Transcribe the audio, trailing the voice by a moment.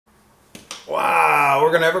Wow, we're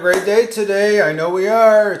going to have a great day today. I know we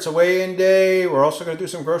are. It's a weigh-in day. We're also going to do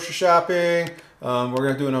some grocery shopping. We're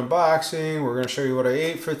going to do an unboxing. We're going to show you what I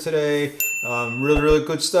ate for today. Really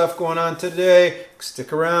good stuff going on today.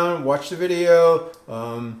 Stick around, watch the video.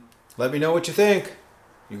 Let me know what you think.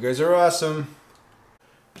 You guys are awesome.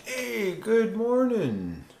 Hey, good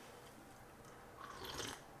morning.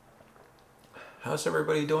 How's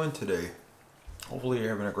everybody doing today? Hopefully you're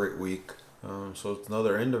having a great week. So it's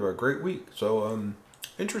another end of a great week. So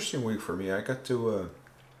interesting week for me. I got to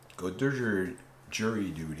go to jury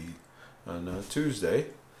duty on Tuesday.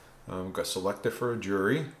 Got selected for a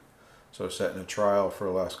jury. So I sat in a trial for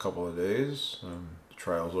the last couple of days. The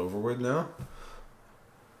trial's over with now.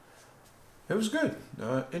 It was good.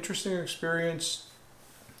 Interesting experience.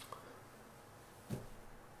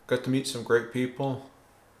 Got to meet some great people.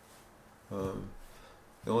 The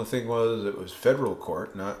only thing was it was federal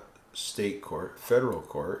court, not state court, federal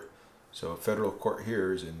court. So federal court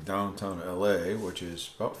here is in downtown LA, which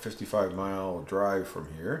is about 55-mile drive from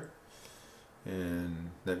here.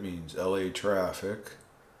 And that means LA traffic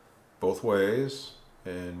both ways.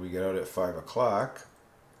 And we get out at 5 o'clock.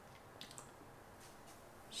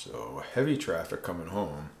 So heavy traffic coming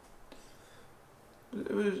home.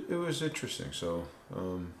 It was interesting. So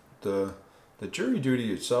the jury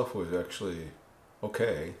duty itself was actually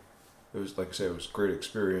okay. It was, like I say, it was a great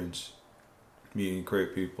experience, meeting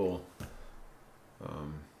great people.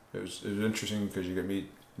 It was interesting because you could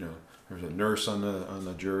meet, there was a nurse on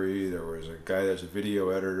the jury. There was a guy that's a video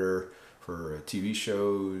editor for TV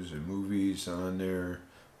shows and movies on there.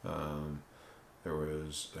 There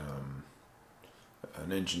was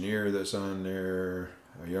an engineer that's on there.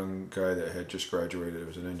 A young guy that had just graduated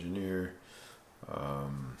was an engineer. I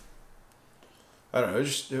don't know.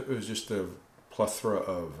 It was just a plethora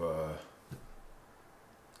of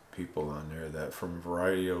people on there that from a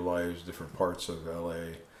variety of lives, different parts of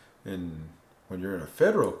LA. And when you're in a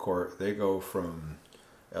federal court, they go from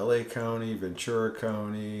LA County, Ventura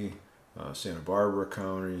County, Santa Barbara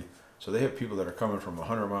County. So they have people that are coming from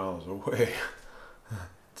 100 miles away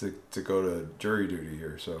to go to jury duty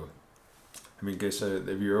here. So, I mean, guess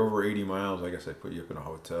if you're over 80 miles, I guess they put you up in a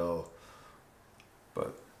hotel.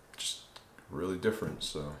 But just really different.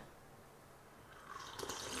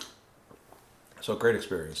 So great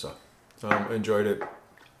experience though. Enjoyed it,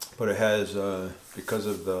 but it has because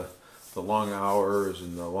of the long hours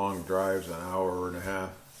and the long drives, an hour and a half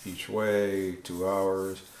each way, 2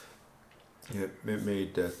 hours. It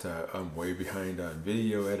made that I'm way behind on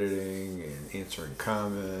video editing and answering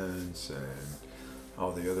comments and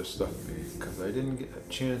all the other stuff because I didn't get a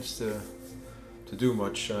chance to do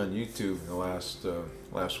much on YouTube in the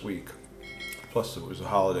last week. Plus it was a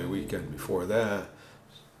holiday weekend before that.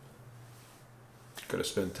 Got to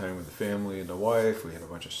spend time with the family and the wife. We had a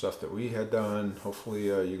bunch of stuff that we had done. Hopefully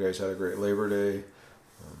you guys had a great Labor Day.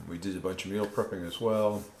 We did a bunch of meal prepping as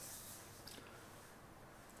well.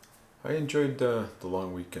 I enjoyed the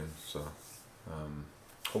long weekend, so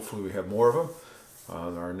hopefully we have more of them.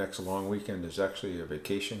 Our next long weekend is actually a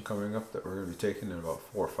vacation coming up that we're going to be taking in about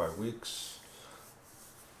 4 or 5 weeks.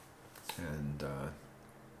 And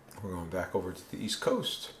we're going back over to the East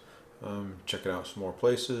Coast. Checking out some more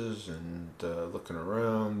places and looking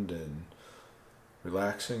around and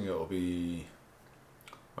relaxing. It'll be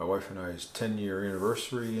my wife and I's 10-year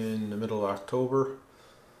anniversary in the middle of October.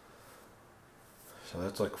 So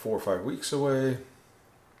that's like 4 or 5 weeks away.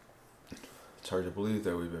 It's hard to believe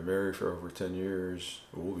that we've been married for over 10 years.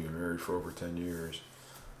 We'll be married for over 10 years.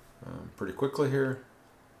 Pretty quickly here.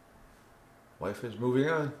 Life is moving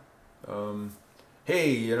on.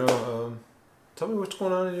 Hey, tell me what's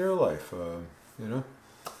going on in your life.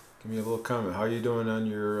 Give me a little comment. How are you doing on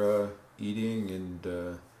your eating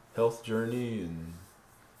and health journey and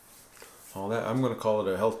all that? I'm going to call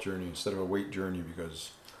it a health journey instead of a weight journey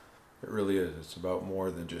because it really is. It's about more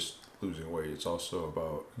than just losing weight. It's also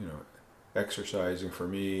about, exercising for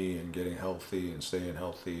me and getting healthy and staying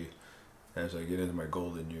healthy as I get into my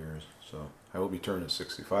golden years. So I will be turning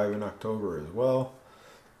 65 in October as well.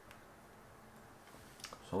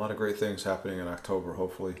 A lot of great things happening in October,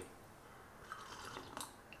 hopefully.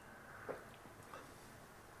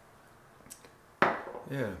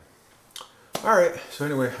 Yeah. All right. So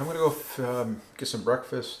anyway, I'm going to go get some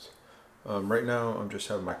breakfast. Right now, I'm just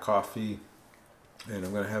having my coffee, and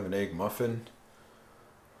I'm going to have an egg muffin.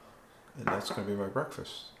 And that's going to be my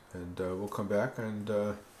breakfast. And we'll come back and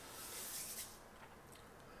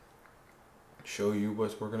show you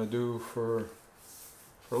what we're going to do for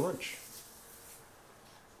lunch.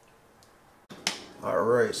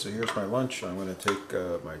 Alright, so here's my lunch. I'm going to take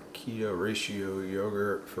my keto ratio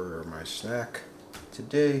yogurt for my snack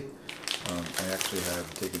today. I actually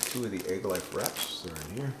have taken 2 of the Egg Life wraps. They're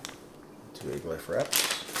in here. 2 Egg Life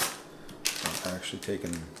wraps. I'm actually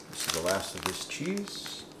taking, this is the last of this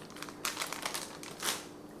cheese.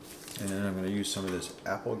 And then I'm going to use some of this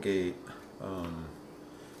Applegate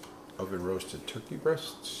oven roasted turkey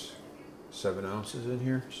breasts. 7 ounces in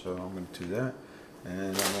here. So I'm going to do that.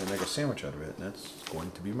 And I'm going to make a sandwich out of it. And that's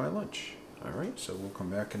going to be my lunch. Alright, so we'll come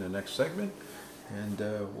back in the next segment. And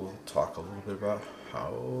we'll talk a little bit about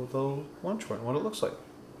how the lunch went, what it looks like.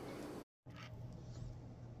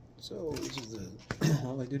 So this is the,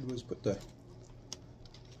 all I did was put the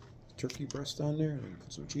turkey breast on there, and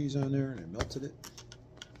put some cheese on there, and I melted it.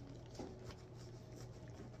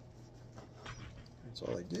 That's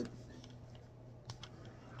all I did.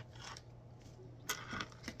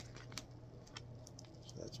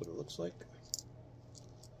 So that's what it looks like.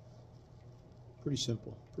 Pretty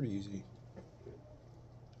simple, pretty easy.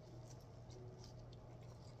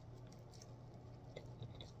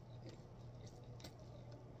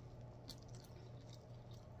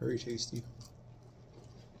 Very tasty.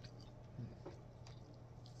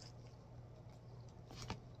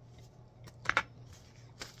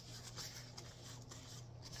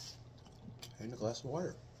 And a glass of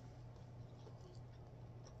water.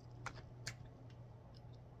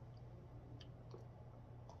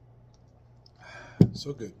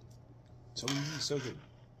 So good. So easy, so good.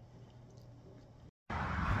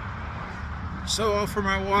 So for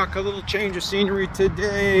my walk, a little change of scenery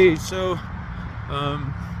today. So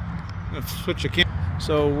I'm gonna switch the camera.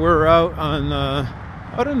 So we're out on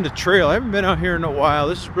the trail. I haven't been out here in a while.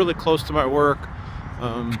 This is really close to my work,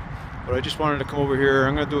 but I just wanted to come over here.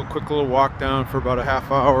 I'm gonna do a quick little walk down for about a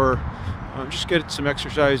half hour, just get some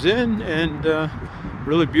exercise in, and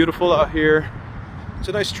really beautiful out here. It's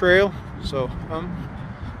a nice trail. So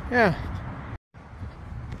yeah.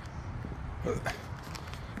 I'm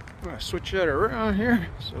gonna switch that around here.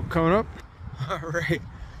 So coming up. All right.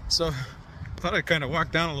 So I thought I'd kind of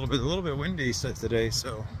walk down a little bit windy today.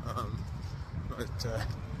 So,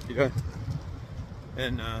 yeah.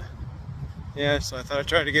 And yeah. So I thought I'd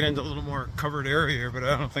try to get into a little more covered area here, but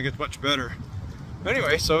I don't think it's much better. But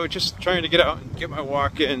anyway, so just trying to get out and get my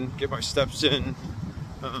walk in, get my steps in.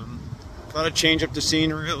 Thought I'd change up the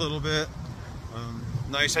scenery a little bit.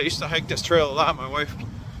 Nice. I used to hike this trail a lot. My wife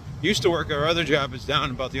used to work, our other job is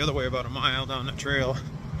down about the other way, about a mile down the trail.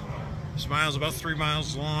 This mile is about 3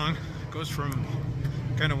 miles long. It goes from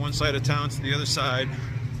kind of one side of town to the other side.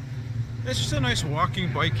 It's just a nice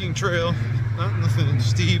walking, biking trail. Nothing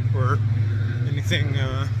steep or anything,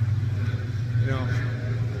 you know,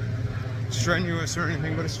 strenuous or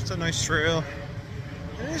anything, but it's just a nice trail.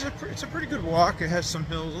 It's a pretty good walk. It has some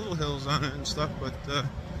hills, little hills on it and stuff, but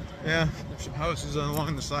yeah, there's some houses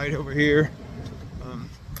along the side over here.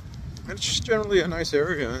 And it's just generally a nice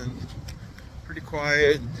area and pretty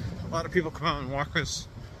quiet. A lot of people come out and walk this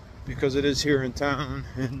because it is here in town,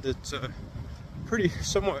 and it's a pretty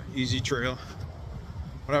somewhat easy trail.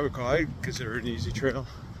 What I would call, I consider it an easy trail.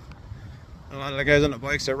 A lot of the guys on the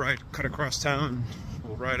bikes that cut across town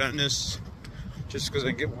will ride on this just because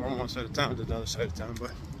they get warm one side of town to the other side of town.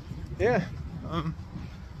 But yeah, all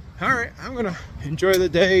right, I'm gonna enjoy the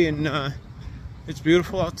day, and it's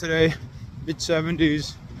beautiful out today,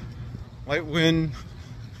 mid-70s, light wind.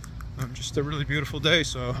 Just a really beautiful day,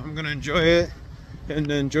 so I'm gonna enjoy it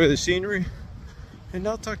and enjoy the scenery, and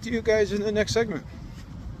I'll talk to you guys in the next segment.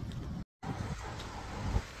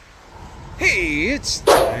 Hey, it's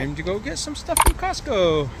time to go get some stuff from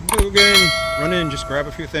Costco. I'm gonna go get in, run in, just grab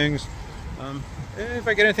a few things. If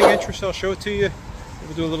I get anything interesting, I'll show it to you.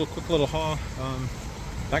 We'll do a quick little haul.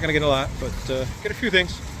 Not gonna get a lot, but get a few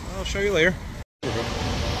things. I'll show you later.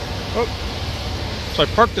 Oh. So I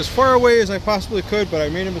parked as far away as I possibly could, but I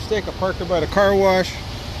made a mistake. I parked it by the car wash,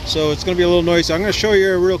 so it's gonna be a little noisy. I'm gonna show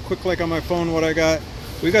you real quick, like on my phone, what I got.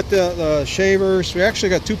 We got the shavers. We actually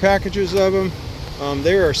got 2 packages of them.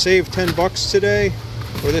 They were saved $10 today,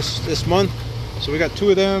 or this month. So we got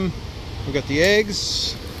 2 of them. We got the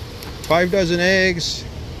eggs, 5 dozen eggs.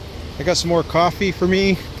 I got some more coffee for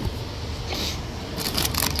me.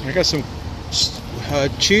 I got some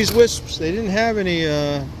cheese wisps. They didn't have any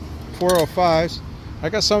 405s. I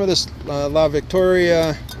got some of this La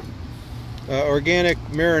Victoria organic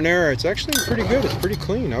marinara. It's actually pretty good. It's pretty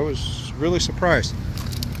clean. I was really surprised.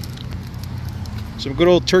 Some good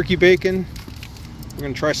old turkey bacon. We're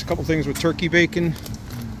gonna try a couple things with turkey bacon.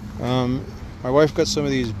 My wife got some of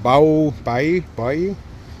these bai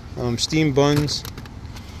steam buns.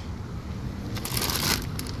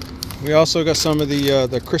 We also got some of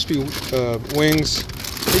the crispy wings.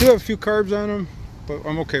 They do have a few carbs on them, but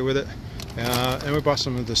I'm okay with it. And we bought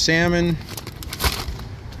some of the salmon.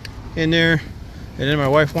 in there. And then my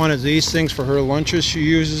wife wanted these things for her lunches. She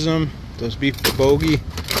uses them, those beef bulgogi.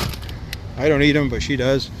 I don't eat them, but she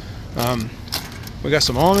does. We got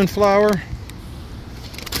some almond flour.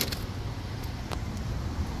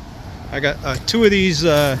 I got 2 of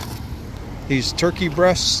these turkey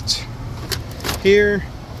breasts here.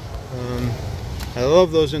 I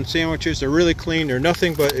love those in sandwiches. They're really clean. They're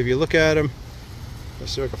nothing but, if you look at them,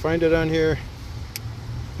 let's see if I can find it on here.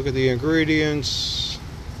 Look at the ingredients.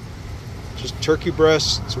 Just turkey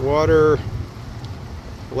breasts, water,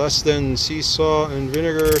 less than sea salt and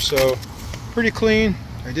vinegar, so pretty clean.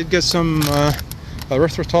 I did get some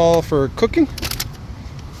erythritol for cooking.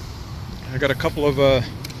 I got a couple of the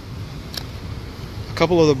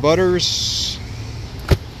butters,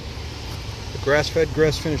 the grass-fed,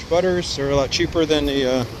 grass-finished butters. They're a lot cheaper than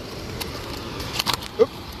the.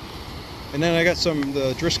 And then I got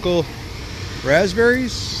the Driscoll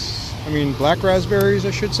raspberries. I mean, black raspberries,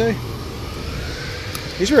 I should say.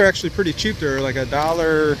 These are actually pretty cheap. They're like $1, I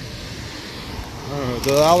don't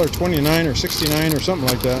know, $1.29 or 69 or something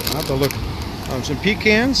like that. I'll have to look. Some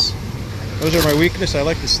pecans. Those are my weakness. I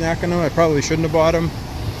like to snack on them. I probably shouldn't have bought them.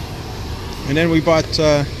 And then we bought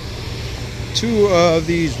 2 of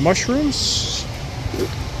these mushrooms.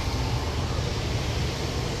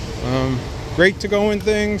 Great to go in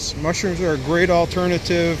things. Mushrooms are a great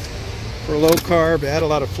alternative for low carb. Add a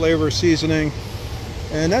lot of flavor, seasoning.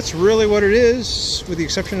 And that's really what it is, with the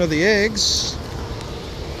exception of the eggs,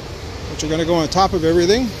 which are going to go on top of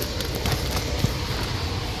everything.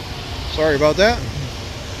 Sorry about that.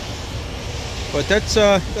 But that's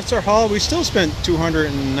our haul. We still spent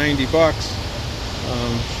 $290 bucks.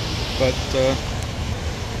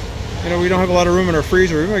 You know, we don't have a lot of room in our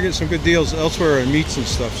freezer. We might get some good deals elsewhere on meats and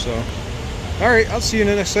stuff. So, all right, I'll see you in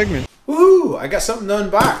the next segment. Woohoo! I got something to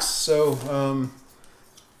unbox. So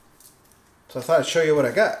I thought I'd show you what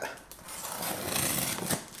I got.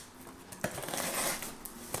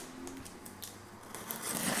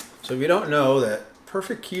 So if you don't know, that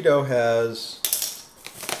Perfect Keto has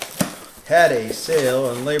had a sale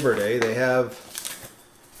on Labor Day. They have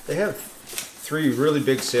 3 really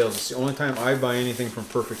big sales. It's the only time I buy anything from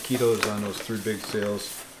Perfect Keto is on those 3 big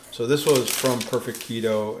sales. So this was from Perfect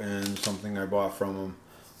Keto and something I bought from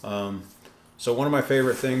them. So one of my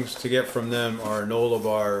favorite things to get from them are Nola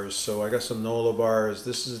bars. So I got some Nola bars.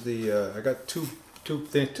 This is the I got two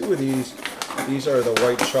of these. These are the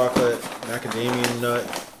white chocolate macadamia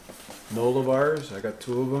nut Nola bars. I got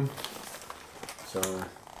 2 of them. So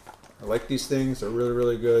I like these things. They're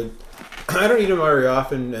really good. I don't eat them very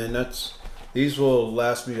often, and these will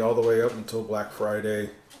last me all the way up until Black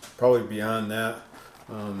Friday, probably beyond that.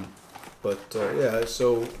 Yeah,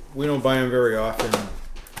 so we don't buy them very often.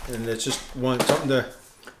 And it's just something to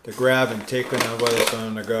grab and take when nobody's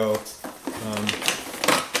on the go.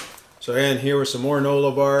 So and here were some more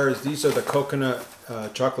Nola bars. These are the coconut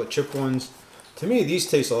chocolate chip ones. To me, these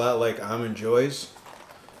taste a lot like Almond Joys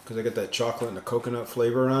because I get that chocolate and the coconut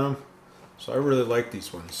flavor on them. So I really like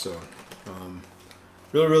these ones. So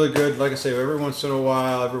really good. Like I say, every once in a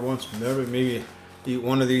while, maybe eat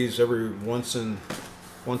one of these every once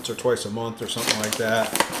or twice a month or something like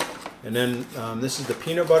that. And then this is the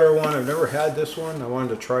peanut butter one. I've never had this one. I wanted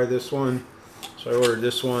to try this one, so I ordered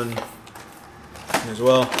this one as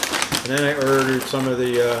well. And then I ordered some of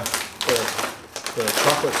the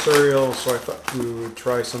chocolate cereal. So I thought we would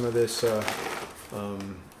try some of this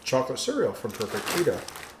chocolate cereal from Perfect Keto.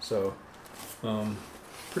 So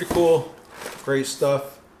pretty cool, great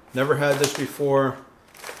stuff. Never had this before.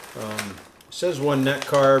 It says 1 net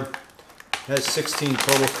carb. Has 16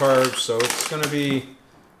 total carbs, so it's going to be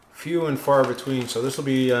few and far between. So this will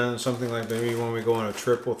be something like maybe when we go on a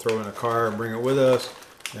trip, we'll throw in a car and bring it with us,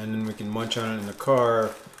 and then we can munch on it in the car.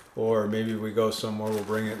 Or maybe we go somewhere, we'll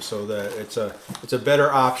bring it, so that it's a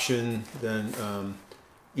better option than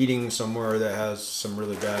eating somewhere that has some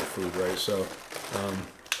really bad food, right? So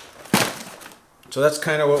so that's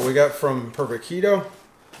kind of what we got from Perfect Keto.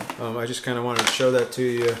 I just kind of wanted to show that to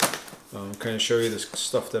you. Kind of show you the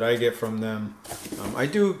stuff that I get from them. I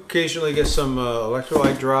do occasionally get some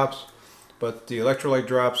electrolyte drops, but the electrolyte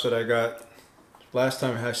drops that I got last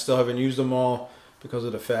time, I still haven't used them all because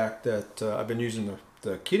of the fact that I've been using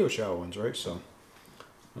the Keto Chow ones, right? So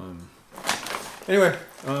anyway,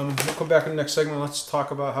 we'll come back in the next segment. Let's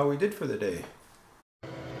talk about how we did for the day.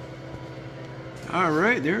 All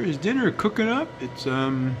right, there is dinner cooking up. It's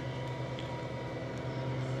some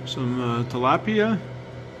tilapia.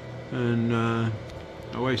 And my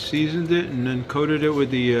wife seasoned it and then coated it with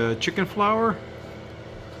the chicken flour.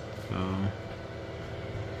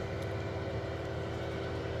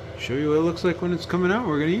 Show you what it looks like when it's coming out.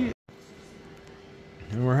 We're gonna eat it.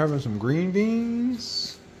 And we're having some green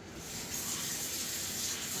beans.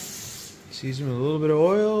 Season with a little bit of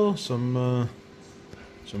oil, some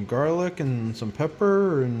garlic and some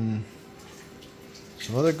pepper and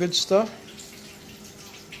some other good stuff.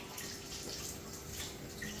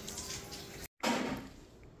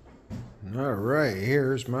 All right,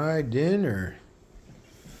 here's my dinner.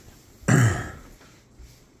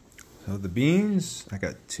 So the beans, I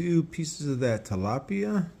got 2 pieces of that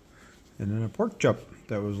tilapia and then a pork chop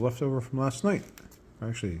that was left over from last night.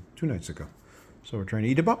 Actually, 2 nights ago. So we're trying to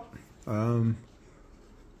eat them up.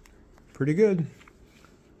 Pretty good.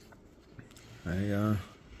 I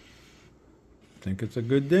think it's a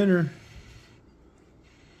good dinner.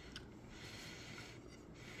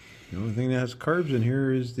 The only thing that has carbs in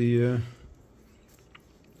here is the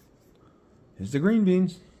green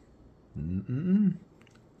beans.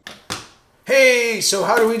 Hey, so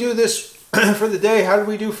how do we do this for the day? How did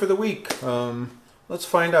we do for the week? Let's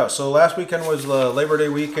find out. So last weekend was Labor Day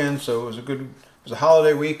weekend, so it was a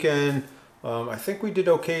holiday weekend. I think we did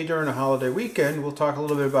okay during a holiday weekend. We'll talk a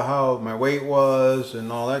little bit about how my weight was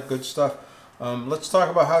and all that good stuff. Let's talk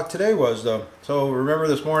about how today was, though. So remember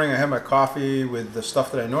this morning I had my coffee with the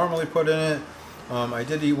stuff that I normally put in it. I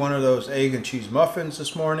did eat one of those egg and cheese muffins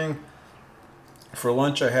this morning. For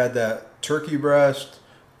lunch I had that turkey breast,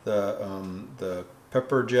 the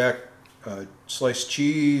pepper jack sliced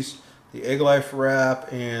cheese, the egg life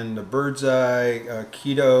wrap, and the bird's eye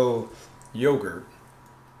keto yogurt.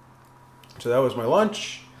 So that was my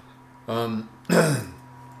lunch.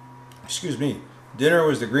 Excuse me. Dinner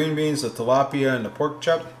was the green beans, the tilapia, and the pork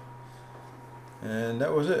chop, and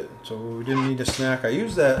that was it. So we didn't need a snack. I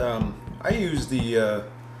use that. I use the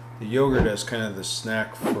yogurt as kind of the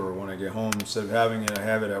snack for when I get home. Instead of having it, I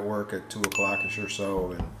have it at work at 2 o'clock-ish or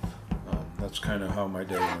so, and that's kind of how my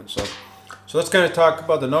day went. So let's kind of talk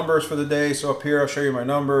about the numbers for the day. So up here, I'll show you my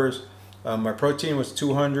numbers. My protein was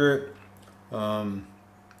 200.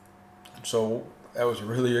 So that was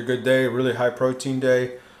really a good day, a really high protein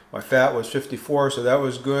day. My fat was 54, so that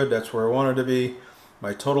was good. That's where I wanted to be.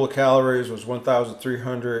 My total calories was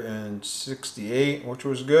 1,368, which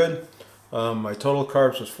was good. My total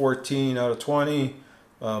carbs was 14 out of 20.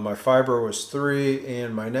 My fiber was 3,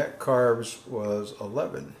 and my net carbs was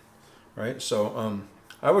 11. Right, so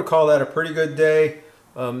I would call that a pretty good day.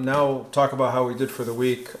 Now we'll talk about how we did for the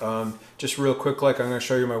week. Just real quick, I'm going to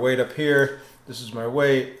show you my weight up here. This is my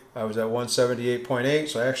weight. I was at 178.8,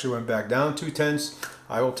 so I actually went back down 2/10.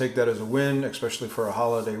 I will take that as a win, especially for a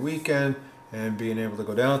holiday weekend and being able to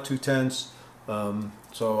go down 2/10.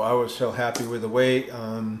 So I was so happy with the weight. It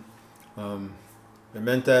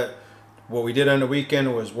meant that what we did on the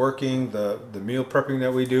weekend was working. The meal prepping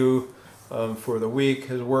that we do for the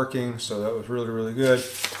week is working, so that was really, really good.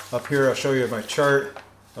 Up here, I'll show you my chart.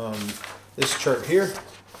 This chart here,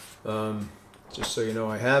 just so you know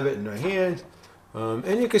I have it in my hand.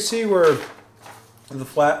 And you can see where the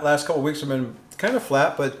last couple of weeks have been kind of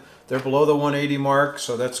flat, but they're below the 180 mark,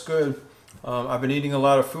 so that's good. I've been eating a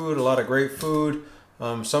lot of food, a lot of great food.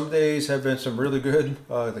 Some days have been some really good.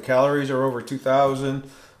 The calories are over 2,000,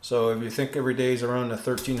 so if you think every day is around the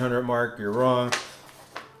 1,300 mark, you're wrong.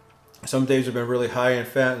 Some days have been really high in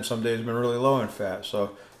fat, and some days have been really low in fat,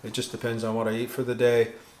 so it just depends on what I eat for the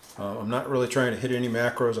day. I'm not really trying to hit any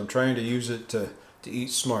macros. I'm trying to use it to eat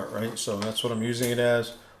smart, right? So that's what I'm using it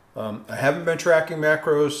as. I haven't been tracking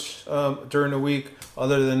macros during the week,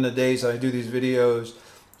 other than the days I do these videos,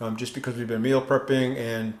 just because we've been meal prepping,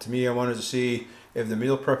 and to me, I wanted to see if the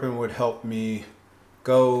meal prepping would help me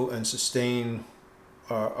go and sustain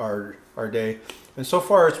our day. And so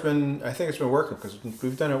far, I think it's been working, because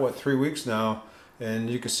we've done it, what, 3 weeks now, and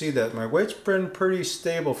you can see that my weight's been pretty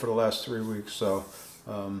stable for the last 3 weeks. So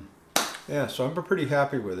yeah, so I'm pretty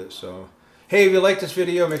happy with it. So hey, if you like this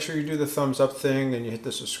video, make sure you do the thumbs up thing and you hit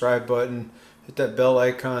the subscribe button, hit that bell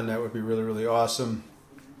icon. That would be really, really awesome.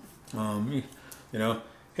 You know,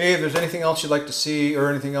 hey, if there's anything else you'd like to see or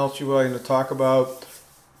anything else you're willing to talk about,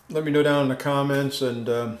 let me know down in the comments,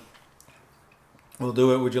 and we'll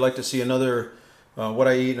do it. Would you like to see another what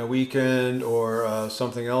I eat in a weekend, or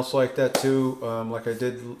something else like that too, like I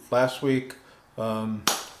did last week? So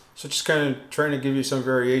just kind of trying to give you some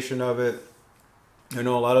variation of it. I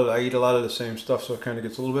know I eat a lot of the same stuff, so it kind of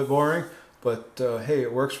gets a little bit boring, but hey,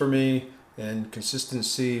 it works for me, and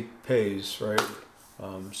consistency pays, right?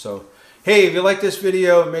 So hey, if you like this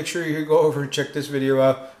video, make sure you go over and check this video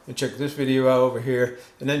out, and check this video out over here,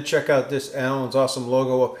 and then check out this Alan's Awesome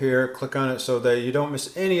logo up here. Click on it so that you don't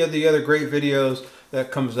miss any of the other great videos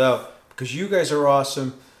that comes out, because you guys are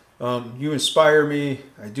awesome. You inspire me.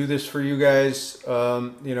 I do this for you guys.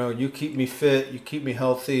 You know, you keep me fit, you keep me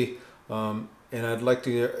healthy. and I'd like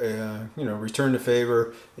to return the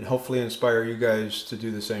favor and hopefully inspire you guys to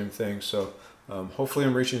do the same thing. So hopefully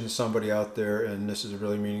I'm reaching somebody out there, and this is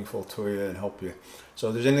really meaningful to you and help you. So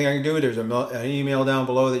if there's anything I can do, there's an email down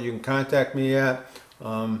below that you can contact me at.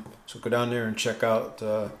 So go down there and check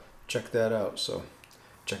that out. So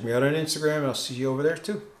check me out on Instagram. I'll see you over there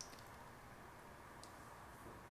too.